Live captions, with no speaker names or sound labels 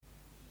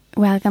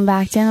Welcome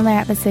back to another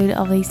episode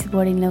of the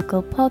Supporting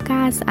Local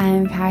podcast. I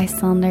am Cara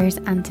Saunders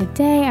and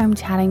today I'm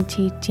chatting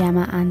to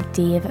Gemma and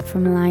Dave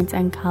from Lines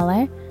and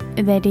Colour.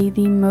 They do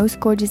the most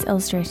gorgeous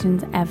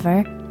illustrations ever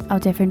of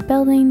different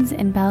buildings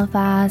in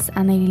Belfast,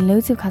 and they do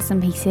loads of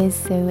custom pieces.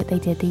 So they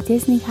did the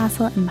Disney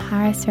Castle in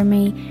Paris for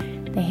me.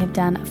 They have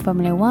done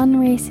Formula 1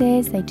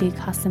 races. They do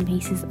custom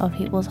pieces of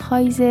people's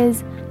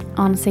houses.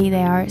 Honestly,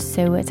 they are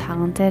so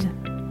talented.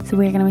 So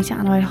we're going to be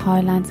chatting about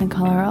how Lines and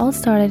Colour all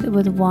started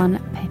with one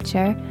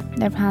picture,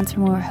 their plans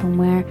for more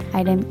homeware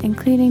items,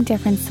 including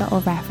different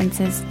subtle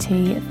references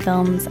to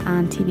films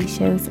and TV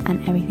shows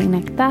and everything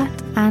like that,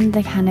 and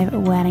the kind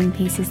of wedding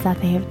pieces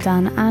that they have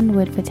done and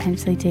would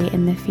potentially do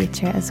in the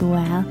future as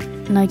well.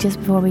 Now, just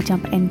before we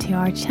jump into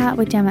our chat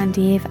with Gemma and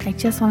Dave, I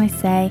just want to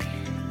say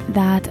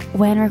that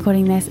when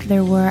recording this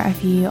there were a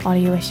few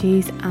audio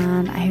issues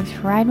and I have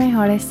tried my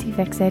hardest to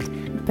fix it,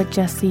 but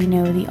just so you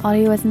know, the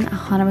audio isn't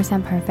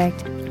 100%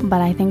 perfect, but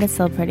I think it's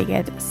still pretty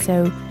good.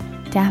 So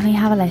definitely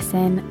have a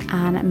listen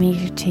and make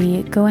sure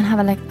to go and have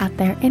a look at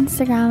their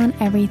Instagram and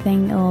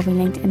everything. It will all be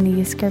linked in the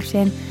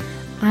description.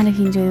 And if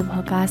you enjoy the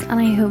podcast, and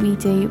I hope you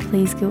do,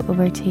 please go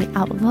over to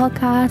Apple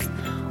Podcasts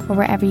or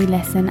wherever you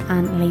listen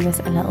and leave us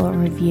a little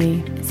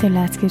review. So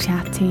let's go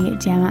chat to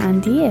Gemma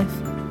and Dave.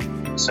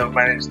 So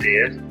my name's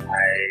Dave. I'm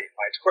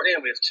married to Courtney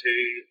and we have two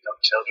young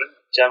children.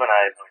 Gemma and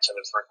I have known each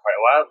other for quite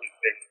a while.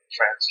 We've been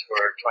friends for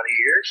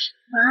 20 years.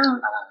 Wow.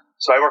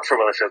 So I work for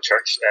Willerfield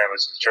Church,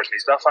 which is a church in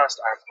East Belfast,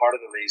 and part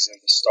of the reason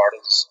we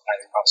started I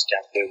asked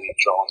Gemma to do a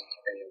drawing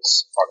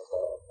is part of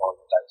the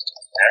model that I was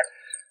doing there.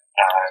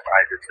 And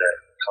I did the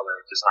colour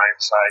design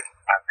side,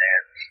 and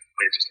then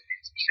we just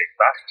needed some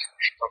feedback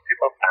from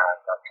people, and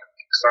that kind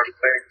of started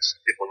things.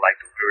 People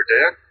liked what we were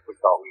doing. We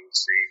thought we would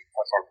see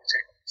how far we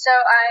take. So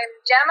I'm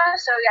Gemma,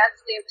 so yeah,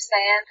 as Dave was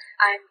saying,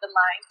 I'm the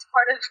lines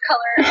part of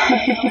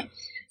colour.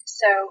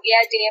 So yeah,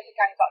 Dave and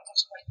Gary got in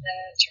touch with the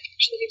church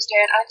picture that he was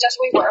doing, and just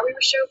we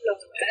were so blown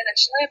away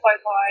initially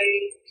about how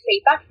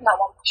feedback from that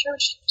one picture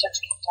just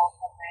kept on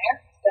from there.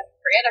 It's been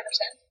great ever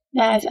since.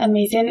 That is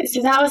amazing.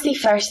 So that was the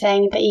first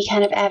thing that you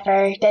kind of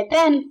ever did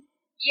then?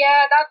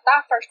 Yeah,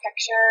 that first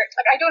picture,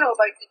 like I don't know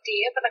about the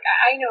date, but like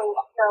I know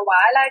for a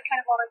while I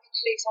kind of wanted to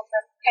do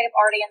something kind of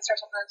arty and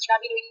start something on Instagram.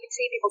 You know, you could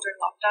see people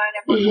during lockdown,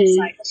 everyone had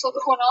side hustle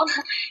going on.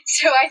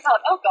 So I thought,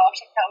 oh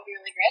gosh, like, that would be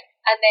really great.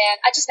 And then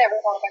I just never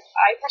thought about it.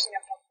 I personally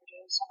never thought about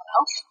doing someone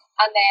else.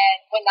 And then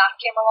when that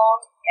came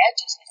along, yeah, it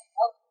just came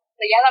along.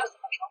 So yeah, that was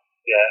the first one.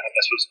 Yeah, and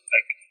this was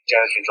like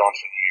Jenna's been drawn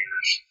for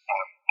years.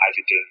 I've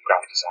been doing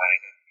graphic design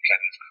and kind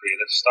of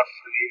creative stuff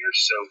for years,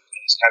 so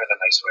it's kind of a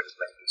nice way to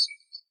bring those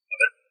things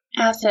together.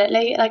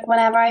 Absolutely. Like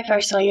whenever I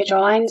first saw your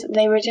drawings,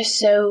 they were just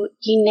so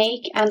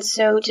unique and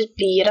so just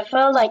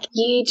beautiful. Like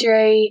you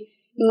drew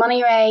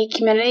Monterey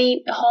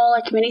Community Hall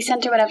or Community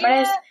Centre, whatever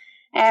it is.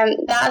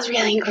 That is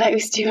really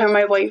close to where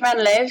my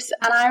boyfriend lives,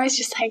 and I was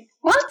just like,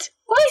 what?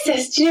 Why is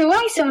this? Do you know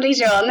why somebody's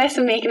drawing this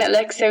and making it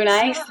look so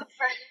nice?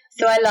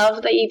 So I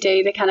love that you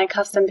do the kind of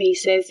custom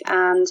pieces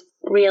and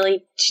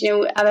really,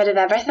 a bit of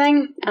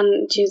everything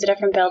and choose the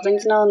different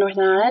buildings and all in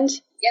Northern Ireland.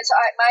 Yeah, so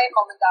my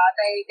mum and dad,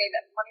 they live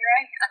in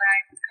Monterey, and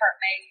I'm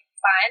currently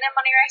buying in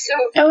Monterey. So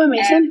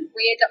amazing.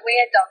 We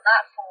had done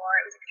that for,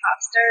 it was a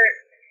pastor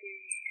who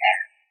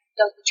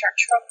does the church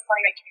from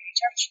Monterey Community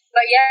Church.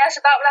 But yeah,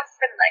 so that's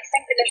been nice. I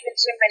think that there's been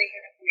so many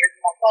weird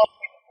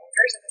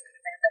borders, and it's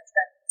kind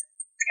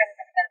of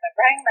been a bit of a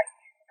ring, like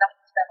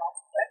nothing's been off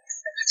the books,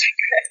 so it's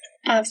been good.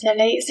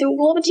 Absolutely. So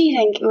what would you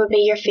think would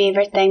be your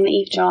favourite thing that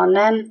you've drawn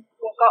then?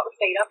 We've got the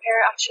feed up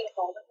here, actually,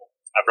 all of them.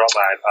 I brought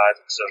my iPad,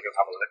 so I can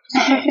have a look.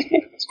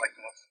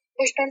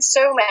 There's been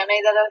so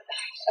many that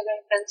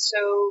have been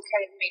so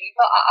kind of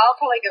meaningful. I'll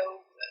probably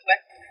go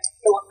with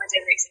the one I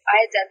did recently.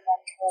 I did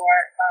one for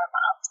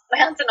my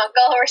aunt and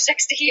uncle who were 60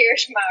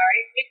 years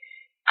married,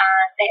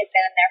 and they had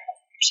been in their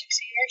home for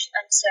 60 years,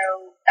 and so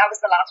that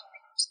was the last one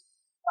they posted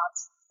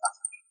last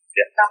week.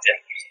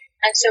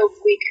 Yeah. And so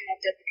we kind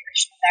of did the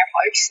commission of their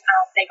house,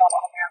 and they got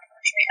on their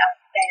anniversary, and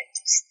they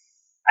just,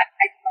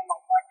 I don't know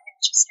what it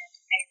just said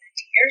to me in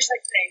tears,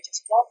 like they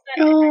just loved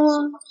it.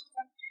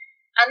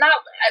 And that,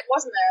 it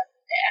wasn't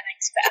anything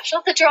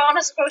special to draw on,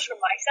 I suppose,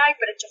 from my side,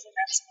 but it just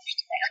meant so much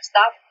to me. And so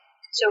that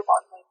so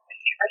far my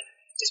favourite,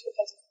 just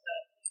because of the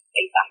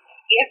feedback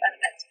they gave, and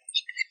it meant so much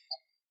to me.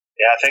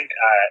 Yeah, I think,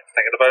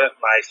 thinking about it,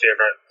 my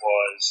favourite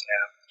was,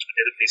 we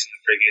did a piece in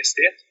the Briggy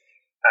Estate,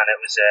 and it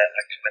was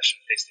a commission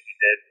piece that we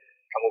did.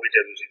 And what we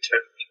did was we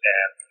took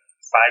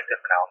 5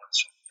 different elements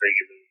from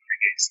Briggy Road,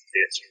 Briggy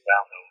Estates, or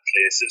well-known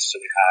places.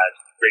 So we had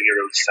Briggy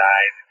Road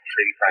sign,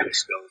 Briggy Primary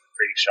School,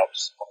 Briggy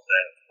shops, one of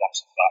the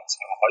blocks of flats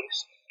and a house.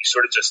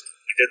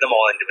 We did them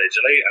all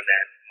individually and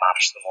then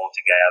mashed them all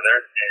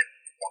together in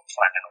one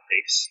final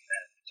piece.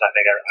 So I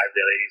think I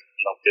really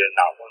loved doing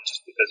that one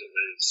just because it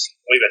was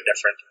a wee bit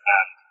different,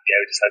 and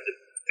we just had to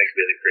think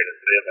really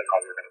creatively about how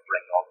we were going to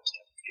bring all those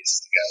different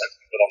pieces together.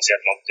 But obviously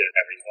I've loved doing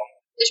every one.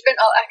 There's been,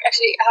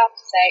 actually, I have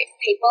to say,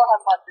 people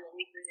have had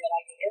really good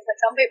ideas. Like,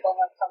 some people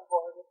have come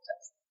forward with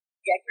just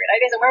great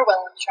ideas, and we're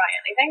willing to try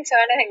anything. So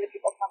anything that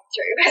people come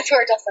through with,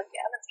 we're just like,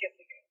 yeah, let's give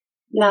it a go.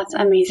 That's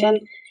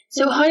amazing.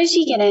 So how did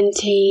you get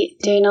into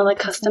doing all the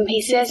custom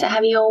pieces?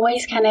 Have you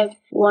always kind of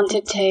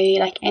wanted to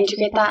like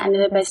integrate that into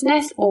the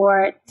business,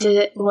 or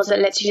was it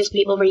literally just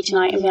people reaching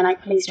out and being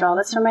like, please draw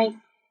this for me?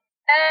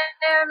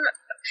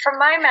 From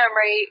my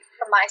memory,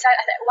 from my side,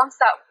 I think once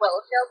that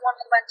Willowfield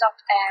one went up,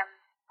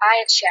 I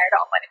had shared it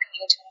on my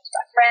page, and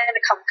a friend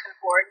had come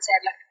forward and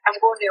said, like, I'm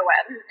going to do a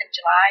wedding in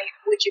July,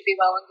 would you be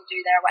willing to do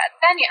their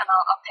wedding venue, and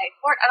I'll pay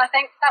for it. And I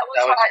think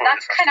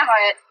that's kind of how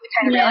we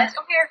kind of realised,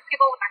 oh, here,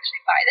 people would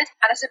actually buy this.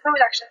 And I suppose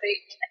actually,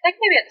 I think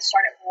maybe at the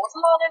start it was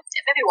a lot of,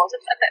 it maybe was a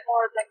bit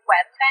more like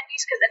wedding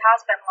venues, because it has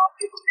been a lot of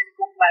people who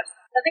go to weddings.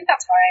 I think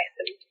that's how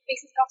the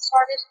pieces got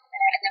started,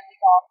 and then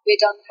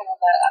we'd done kind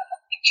of a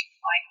picture of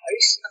my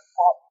house, and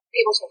thought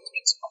people told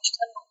me so much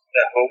to them.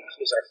 The Homes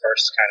was our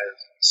first kind of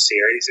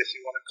series, if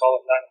you want to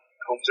call it that.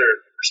 Homes are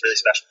really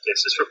special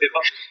places for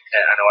people.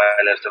 I know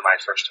I lived in my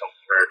first home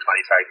for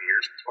 25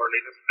 years before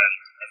leaving,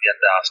 and yet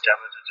they asked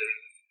Gemma to do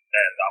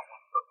that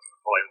one, but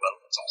boy, well,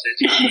 at some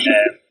stage.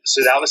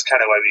 So that was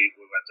kind of why we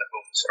went to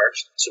Homes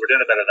first. So we're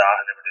doing a bit of that,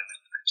 and then we're doing the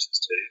conventions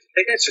too. I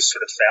think it just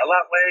sort of fell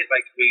that way.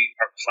 Like, we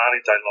are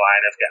planning down the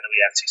line of getting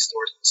the Etsy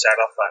stores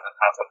set up and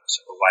having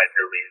sort of a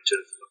wider range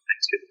of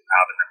things people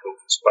have in their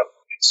homes, but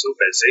so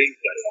busy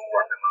with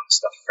working on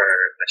stuff for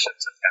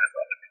missions and kind of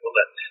other people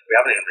that we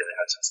haven't even really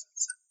had a chance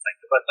to think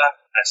about that.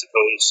 I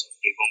suppose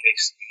we've only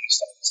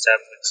started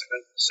 7 weeks ago,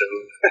 so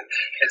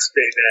it's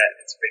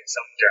been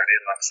some journey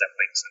in the last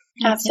 7 weeks.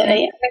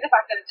 Absolutely. I think the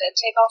fact that it did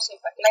take off so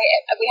quickly,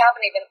 we kind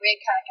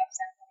of kept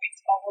saying,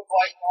 we'll go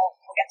out and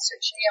we'll get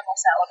sushi and we'll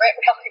celebrate.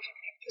 We haven't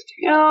even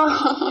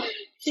Oh,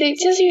 so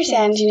just you're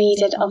saying, you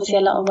did obviously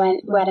a lot of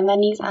wedding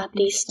venues at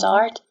the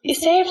start.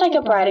 Say if like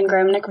a bride and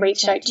groom like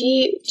reached out, do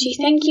you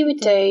think you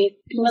would do?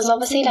 Because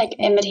obviously like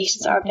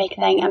invitations are a big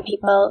thing, and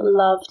people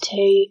love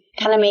to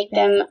kind of make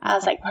them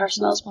as like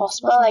personal as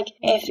possible. Like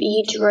if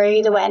you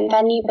drew the wedding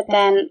venue, but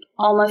then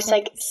almost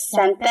like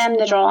sent them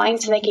the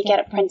drawing so they could get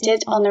it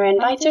printed on their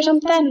invites or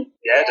something.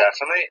 Yeah,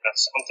 definitely.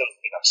 That's something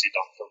we've actually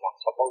done for one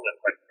couple that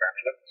quite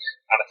Birmingham.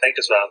 And I think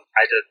as well,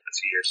 I did a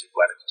few years of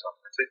wedding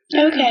photography.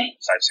 Okay.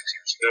 5-6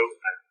 years ago.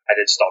 I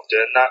did stop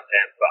doing that,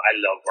 but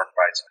I love work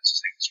brides. I just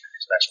think it's a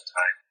really special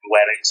time.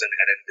 Weddings and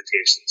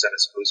invitations, and I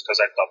suppose because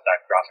I've got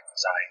that graphic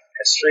design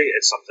history,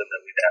 it's something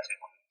that we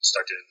definitely want to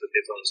start doing for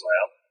people as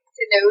well.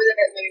 To know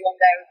that maybe one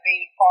day would be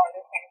part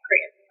of kind of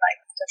creating, like,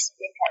 just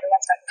being part of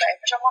that second day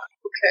for someone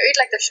who could.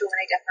 Like, there's so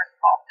many different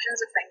options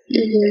of things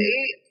you can do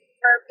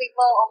for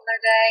people on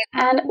their day.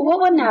 And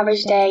what would an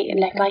average day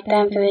look like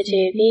then for the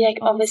two of you? Like,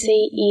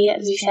 obviously,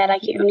 as you said,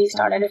 like, you only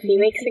started a few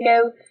weeks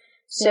ago.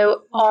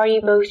 So are you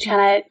both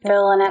trying to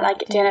fill in it,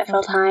 like doing it full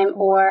time,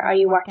 or are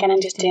you working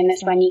and just doing this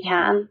when you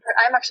can?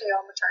 I'm actually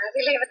on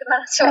maternity leave at the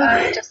minute, so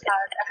I just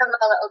had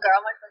a little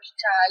girl, my first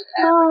child,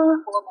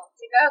 4 months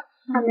ago.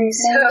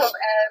 Amazing. So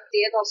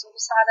Dave also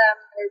just had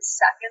his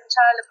second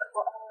child, 6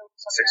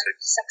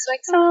 weeks. 6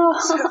 weeks. Oh,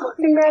 so,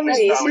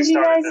 congratulations, you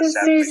guys, it's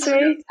so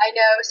sweet. I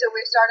know, so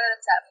we started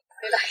at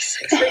 7, like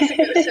 6 weeks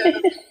ago, so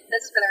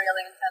this has been a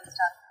really intense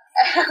time.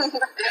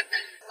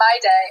 My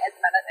day at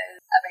the minute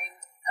is,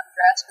 I'm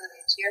dressed for the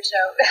beach here, so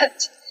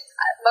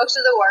most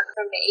of the work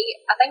for me,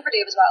 I think for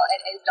Dave as well,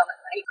 it is done at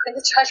night when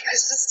the child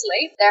goes to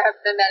sleep. There have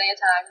been many a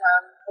time where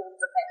I'm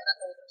holding the pen and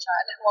holding the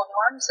child in one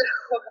arm, so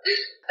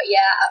but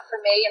yeah,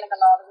 for me, like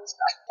a lot of the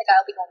stuff, like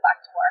I'll be going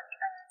back to work.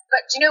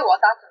 But do you know what?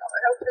 That's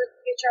another hope for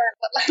the future.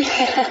 But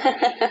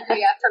like,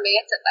 yeah, for me,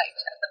 it's at night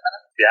at the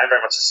minute. Yeah, I'm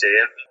very much the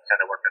same. Kind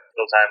of working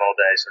full time all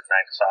day, sort of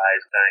 9 to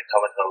 5, then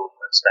coming home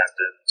and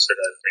spending sort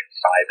of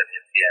 5 and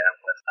 8 p.m.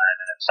 with my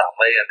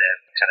family, and then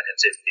kind of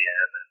hits 8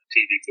 p.m. and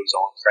TV goes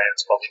on,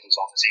 Friends Club goes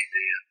on this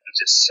evening, and I'm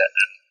just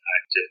sitting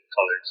and doing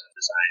colours and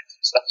designs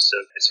and stuff. So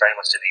it's very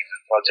much an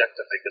evening project.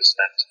 I think I've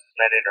spent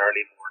many an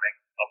early morning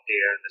up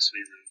here in this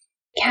wee room.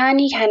 Can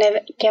you kind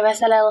of give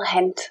us a little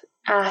hint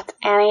at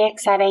any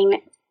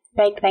exciting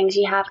big things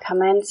you have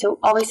coming?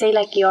 So obviously,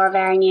 like, you are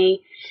very new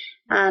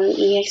and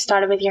you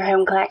started with your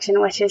home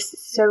collection, which is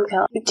so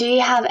cool. Do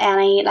you have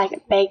any like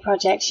big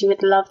projects you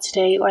would love to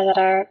do or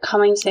that are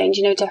coming soon? Do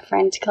you know,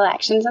 different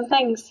collections and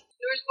things?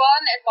 There was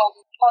one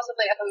involving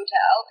possibly a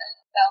hotel in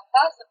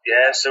Belfast.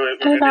 Yeah, so we're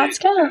going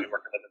to be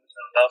working in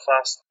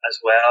Belfast as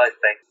well. I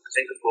think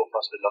the both of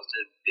us would love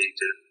to be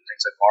doing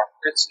things like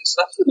markets and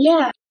stuff.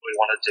 Yeah. We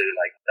want to do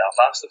like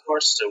Belfast, of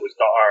course. So we've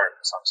got our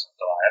Samsung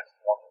Goliath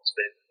one that's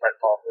been quite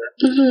popular.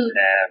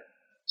 And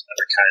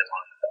we're kind of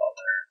on the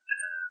other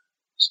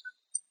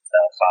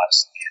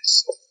Belfast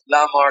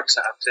landmarks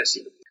and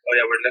places. Oh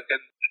yeah, we're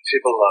looking.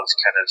 People love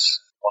kind of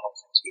one of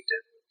the things we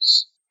did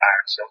was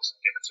Iron Films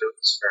and Game of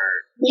Thrones for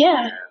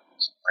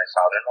my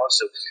father-in-law.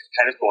 So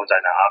kind of going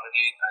down that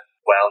avenue and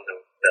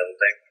well-known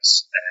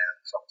buildings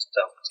from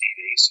film and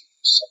TV. So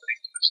somebody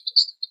was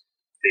just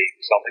the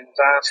plumbing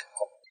van,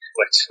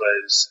 which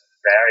was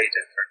very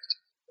different,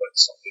 but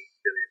something we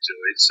really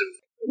enjoyed. So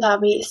that'd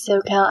be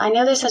so cool. I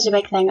know there's such a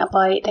big thing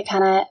about the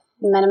kind of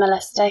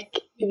minimalistic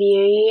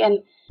view,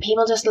 and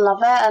people just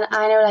love it. And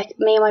I know, like,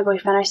 me and my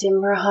boyfriend are saving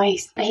for a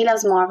house. He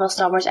loves Marvel,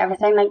 Star Wars,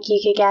 everything. Like,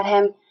 you could get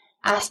him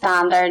a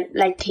standard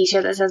like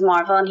t-shirt that says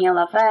Marvel and he'll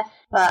love it,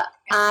 but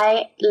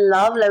I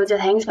love loads of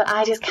things, but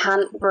I just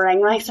can't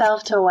bring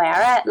myself to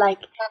wear it. Like,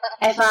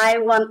 if I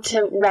want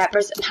to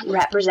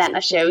represent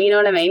a show, you know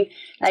what I mean?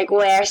 Like,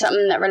 wear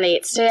something that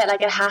relates to it.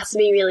 Like, it has to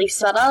be really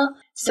subtle.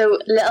 So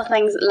little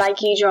things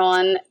like you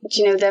drawing,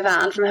 you know, the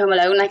van from Home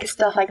Alone, like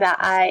stuff like that,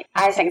 I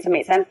think it's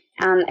amazing.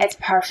 And it's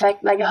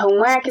perfect, like,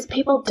 homeware, because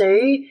people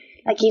do.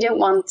 Like, you don't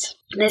want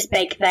this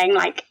big thing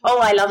like, oh,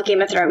 I love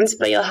Game of Thrones,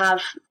 but you'll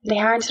have the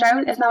Iron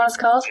Throne, isn't that what it's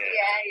called?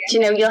 Yeah. Do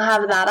you know, you'll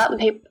have that up,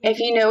 and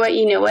if you know it,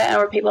 you know it,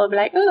 or people will be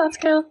like, oh,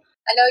 that's cool.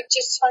 I know,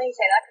 just funny you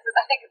say that, because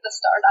I think at the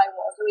start I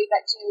was a wee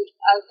bit too,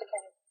 as the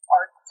kind of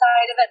art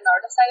side of it and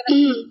artist side of it,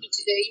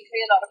 you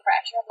create a lot of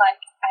pressure of like,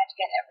 I have to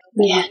get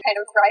everything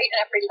kind of right and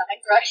every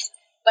line right.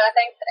 But I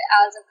think that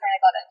as I've kind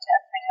of got into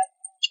it, kind of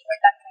enjoyed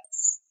that kind of,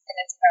 and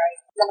it's very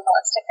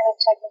minimalistic kind of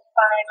type of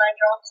fine line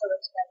drawing, so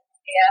it's been,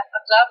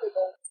 I'm glad we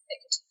both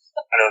did it.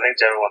 I know, I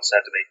think everyone said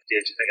to me,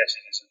 Dave, do you think I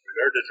should use a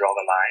ruler to draw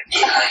the line?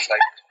 And I was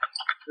like,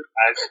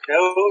 no,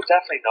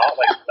 definitely not.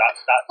 Like, that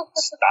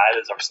style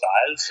is our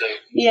style. So,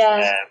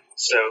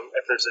 so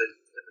if there's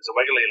a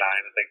wiggly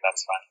line, I think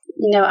that's fine.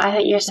 No, I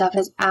think your stuff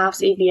is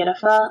absolutely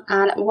beautiful.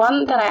 And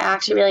one that I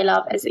actually really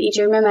love is that you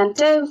drew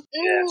Memento.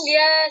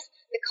 Yes.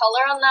 The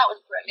colour on that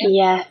was brilliant.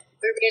 Yeah.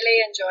 We really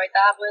enjoyed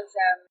that.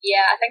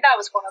 I think that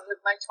was one of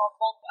my top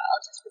ones as well,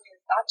 just because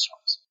that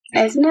shot.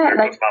 Isn't it?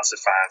 Like, both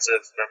massive fans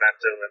of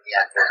Memento and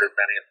ordered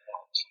many of them.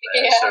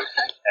 So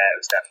it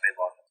was definitely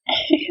one.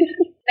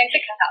 I think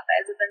the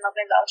cafes have been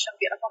lovely. There's some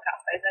beautiful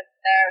cafes out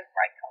there,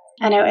 bright colours.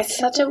 I know, it's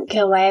such a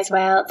cool way as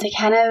well to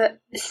kind of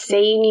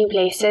see new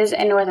places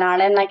in Northern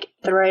Ireland, like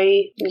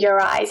through your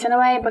eyes in a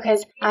way,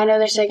 because I know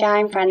there's a guy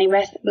I'm friendly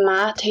with,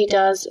 Matt, who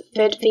does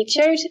food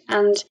features,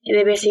 and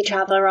they basically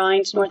travel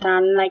around Northern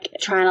Ireland like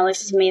trying all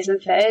this amazing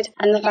food,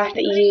 and the fact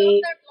that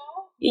you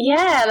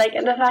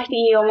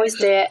almost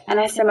do it in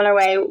a similar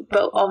way,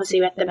 but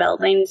obviously with the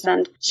buildings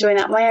and showing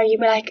that way, or you'd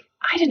be like,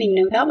 I didn't even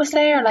know that was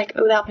there, like,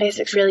 oh, that place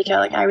looks really cool,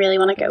 like, I really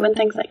want to go, and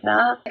things like that.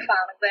 I'm a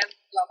fan of them,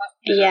 love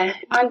it. Yeah,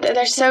 and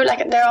they're so,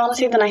 like, they're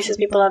honestly the nicest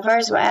people ever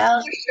as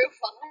well. They're so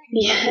funny.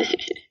 Yeah.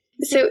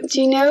 So,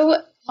 do you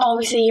know,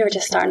 obviously you're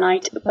just starting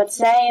out, but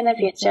say in the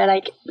future,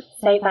 like,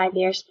 say 5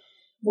 years,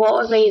 what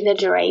would be the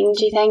dream?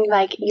 Do you think,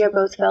 like, you're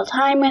both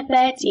full-time with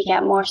it, you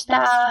get more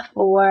staff,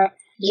 or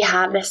you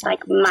have this,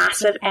 like,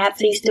 massive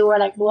Etsy store?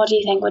 Like, what do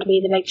you think would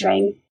be the big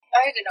dream?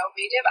 I don't know,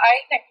 Dave.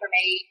 I think for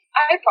me,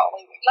 I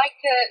probably would like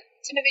to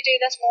maybe do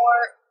this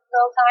more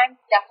full time,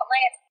 definitely.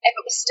 If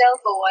it was still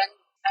going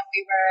and we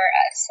were,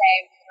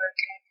 kind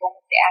of going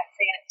with the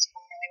Etsy and it was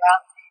going really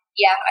well,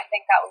 I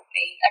think that would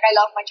be, like, I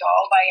love my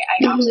job.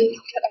 I absolutely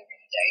love what I'm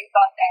going to do,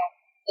 but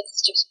this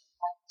is just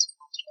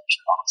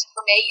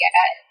for me,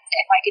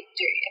 if I could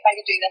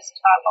do this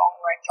that long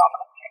where I'm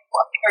dropping a bit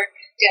work or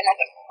doing a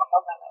bit more,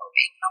 then it would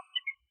be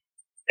nothing.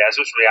 Yeah,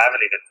 especially I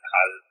haven't even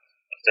had,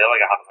 I feel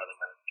like I haven't really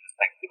been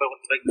thinking about what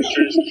the big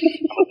picture is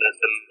and what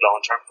the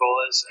long-term goal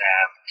is.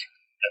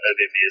 It would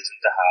be amazing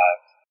to have,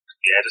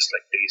 just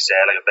like you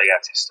said, like a big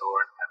Etsy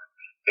store and kind of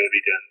maybe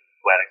doing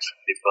weddings for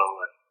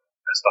people and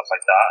stuff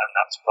like that. And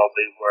that's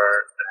probably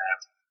where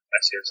I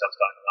see ourselves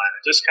down the line.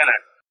 And just kind of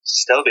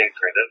still being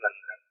creative and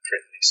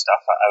creating new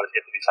stuff. I would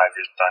hate to be 5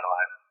 years down the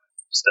line and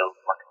still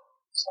working on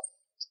stuff.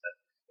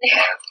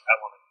 I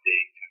want to be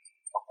kind of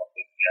come up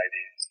with the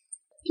ideas.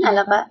 I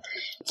love it.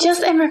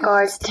 Just in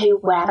regards to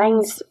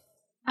weddings,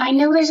 I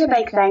know there's a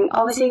big thing.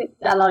 Obviously,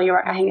 a lot of your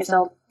work, I think, is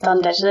all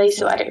done digitally,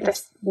 so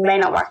this may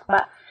not work,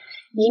 but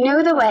you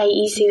know the way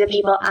you see the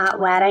people at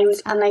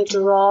weddings and they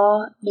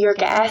draw your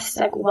guests,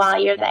 like,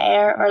 while you're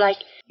there, or like,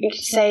 you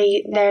could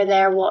say they're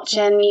there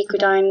watching you go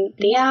down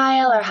the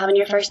aisle or having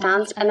your first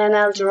dance, and then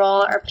they'll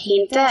draw or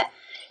paint it,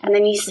 and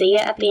then you see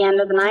it at the end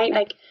of the night.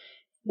 Like,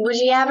 would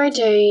you ever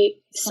do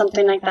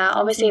something like that?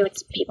 Obviously,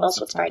 it's people,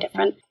 so it's very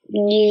different.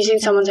 Using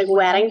someone's, like,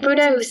 wedding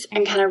photos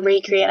and kind of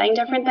recreating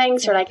different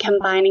things, or like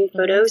combining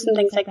photos and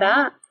things like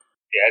that.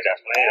 Yeah,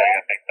 definitely.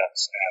 I think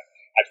that's.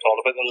 I've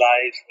thought about the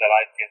live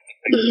painting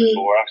thing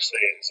before.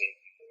 Actually, it's a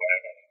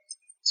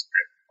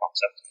great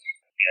concept.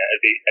 Yeah,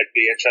 it'd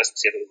be interesting to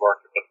see if it would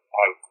work with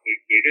how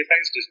we do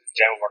things, because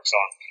Gemma works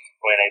on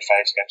ONA5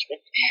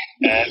 sketchbook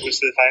most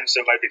of the time,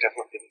 so it might be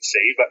difficult for people to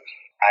see. But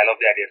I love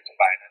the idea of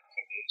combining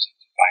photos and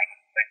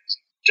combining things,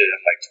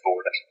 doing like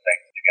 4 different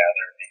things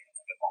together and making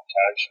a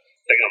montage.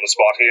 Thinking on the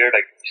spot here,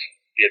 like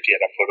if you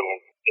had a photo of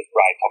the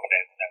bride coming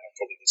in and then a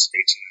photo of the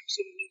speech and then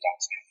sort of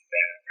dancing in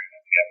there and bringing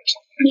them together or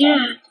something like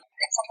that.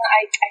 It's something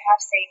I have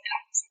seen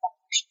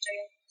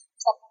doing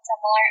something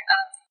similar.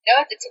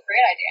 It's a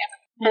great idea.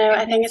 I know,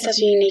 I think it's such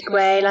a unique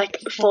way,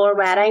 like, for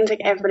weddings, like,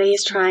 everybody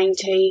is trying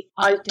to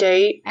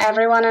outdo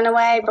everyone in a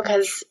way,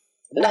 because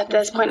at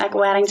this point, like,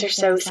 weddings are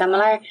so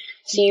similar,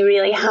 so you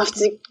really have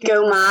to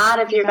go mad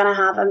if you're going to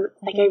have a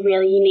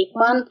really unique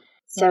one.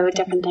 So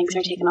different things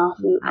are taken off,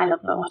 and I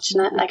love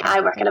watching it. Like, I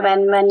work at a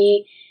wedding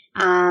venue,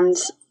 and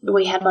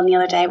we had one the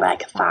other day with,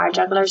 like, fire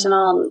jugglers and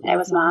all, and it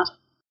was mad.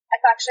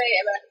 I've actually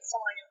met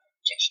someone who was a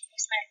magician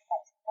recently.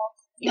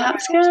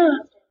 That's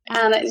cool.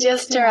 And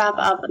just to wrap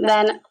up,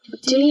 then,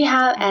 do you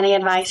have any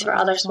advice for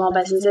other small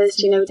businesses?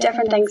 Do you know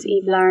different things that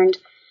you've learned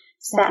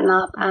setting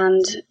up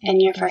and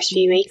in your first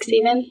few weeks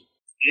even?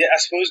 Yeah, I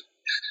suppose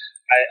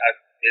I've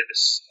made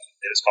this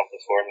comment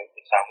before with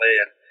the family,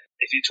 and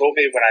if you told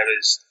me when I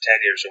was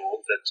 10 years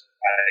old that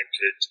I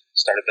could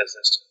start a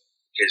business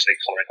occasionally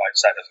colouring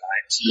outside of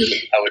lines,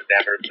 I would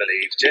never have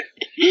believed you.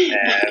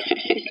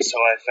 So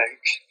I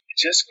think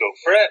just go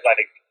for it.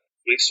 Like,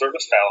 we sort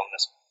of fell on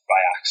this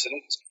by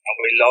accident, and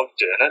we loved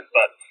doing it,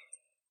 but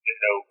you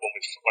know,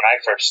 when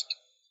I first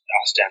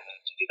asked Gemma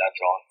to do that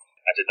drawing,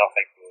 I did not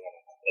think we were going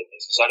to have a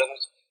business out of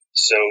it.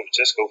 So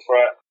just go for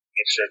it,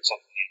 make sure it's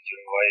something you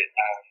enjoy,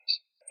 and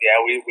yeah,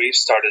 we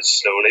started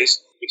slowly.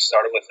 We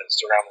started with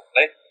Instagram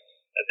only,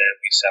 and then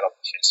we set up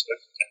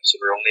Facebook, and so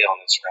we're only on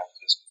Instagram and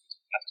Facebook,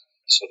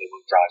 so they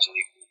will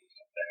gradually move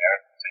from there.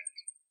 I think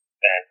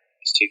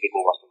as two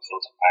people working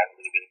full time, it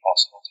would have been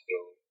impossible to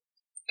go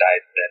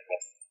dive in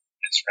with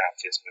Instagram,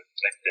 Facebook,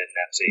 LinkedIn,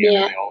 Etsy,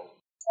 everything all.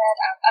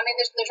 I mean,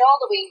 there's all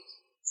the wee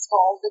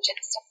small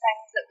logistic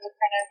things that we've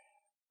kind of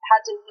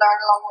had to learn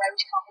along the way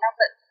to come in,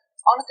 but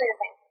honestly, the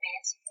thing for me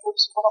is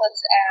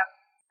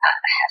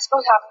I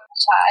suppose having a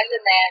child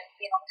and then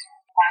being on the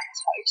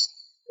parents' house,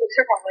 those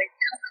are probably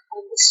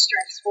the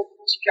stressful,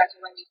 most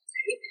dreadful thing you can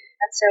do.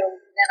 And so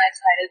then I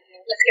decided,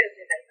 let's get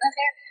into business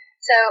here.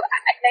 So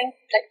I think,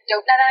 like,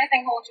 don't let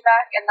anything hold you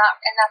back in that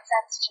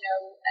sense.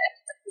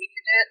 If we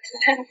can do it,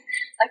 then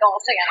like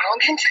almost like anyone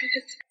can do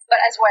it.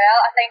 But as well,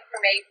 I think for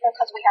me,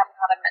 because we haven't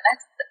had a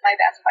minute, my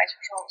best advice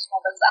for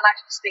small business, I'm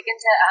actually speaking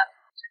to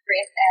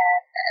great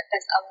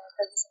business owner,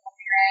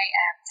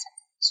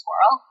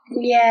 Squirrel.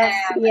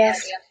 Yes.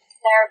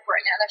 They're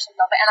brilliant. They're so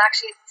lovely. And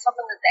actually,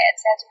 something that they had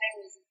said to me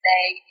was that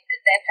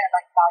they kind of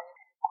like value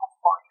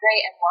boundary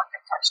and work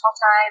and personal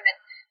time and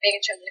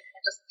making sure that it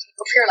kind of doesn't take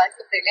over your life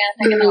completely. And I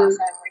think in the last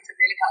 7 weeks it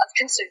really has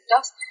consumed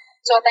us.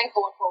 So I think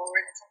going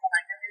forward, it's something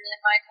I'm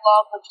really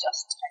mindful of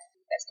just kind of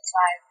do business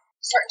side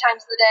certain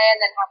times of the day and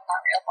then having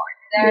that real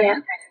boundary there. Yeah.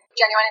 And kind of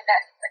genuinely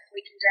that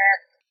we can do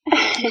it.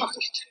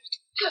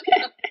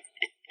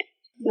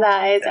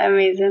 That is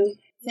amazing.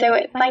 So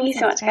thank you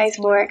so much, guys,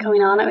 for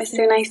coming on. It was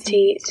so nice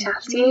to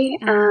chat to you,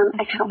 and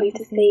I can't wait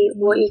to see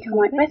what you come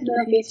out with in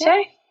the future.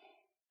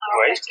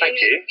 Great, thank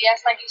you.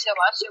 Yes, thank you so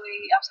much. So we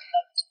absolutely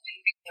love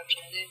the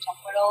opportunity to talk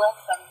about all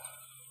this. And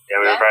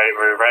we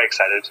were very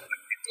excited.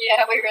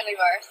 Yeah, we really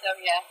were. So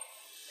yeah,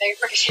 big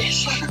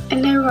appreciation.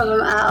 No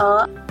problem at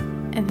all.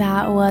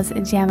 That was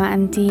Gemma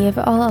and Dave,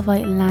 all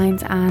about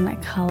lines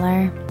and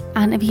colour.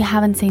 And if you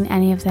haven't seen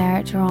any of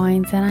their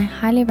drawings, then I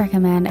highly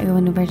recommend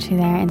going over to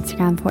their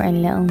Instagram for a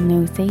little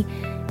nosy.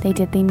 They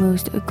did the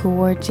most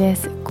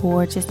gorgeous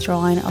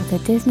drawing of the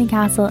Disney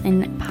castle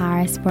in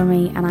Paris for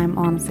me, and I'm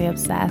honestly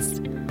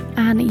obsessed.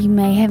 And you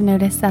may have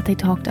noticed that they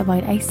talked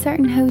about a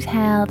certain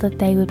hotel that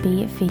they would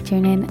be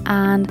featuring in,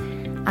 and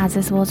as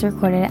this was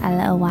recorded a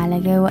little while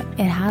ago,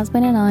 it has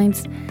been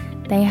announced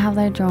they have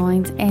their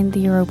drawings in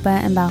the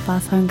Europa in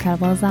Belfast. How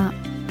incredible is that?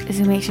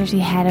 So make sure to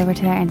head over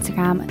to their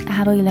Instagram,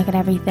 have a look at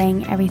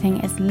everything. Everything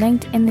is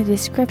linked in the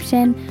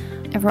description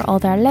for all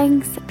their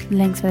links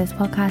for this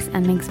podcast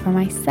and links for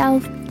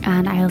myself.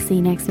 And I'll see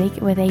you next week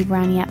with a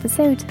brand new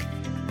episode.